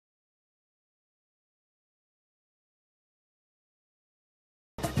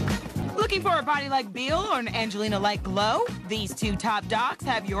Looking for a body like Beal or an Angelina-like glow? These two top docs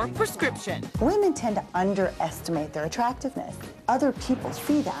have your prescription. Women tend to underestimate their attractiveness. Other people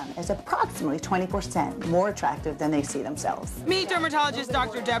see them as approximately 20% more attractive than they see themselves. Meet dermatologist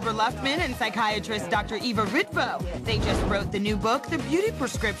Dr. Debra Luftman and psychiatrist Dr. Eva Ritvo. They just wrote the new book, The Beauty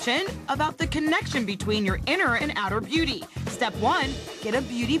Prescription, about the connection between your inner and outer beauty. Step 1, get a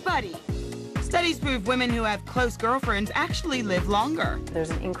beauty buddy. Studies prove women who have close girlfriends actually live longer. There's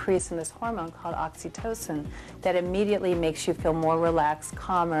an increase in this hormone called oxytocin that immediately makes you feel more relaxed,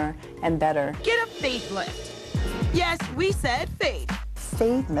 calmer, and better. Get a faith lift. Yes, we said faith.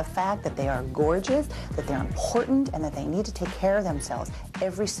 Faith in the fact that they are gorgeous, that they're important, and that they need to take care of themselves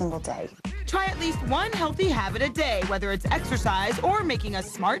every single day. Try at least one healthy habit a day, whether it's exercise or making a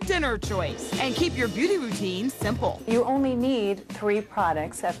smart dinner choice. And keep your beauty routine simple. You only need 3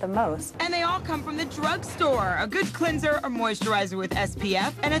 products at the most. And they all come from the drugstore. A good cleanser or moisturizer with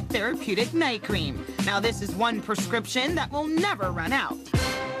SPF and a therapeutic night cream. Now this is one prescription that will never run out.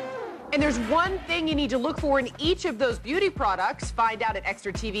 And there's one thing you need to look for in each of those beauty products. Find out at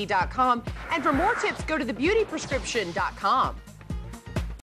extratv.com. And for more tips, go to thebeautyprescription.com.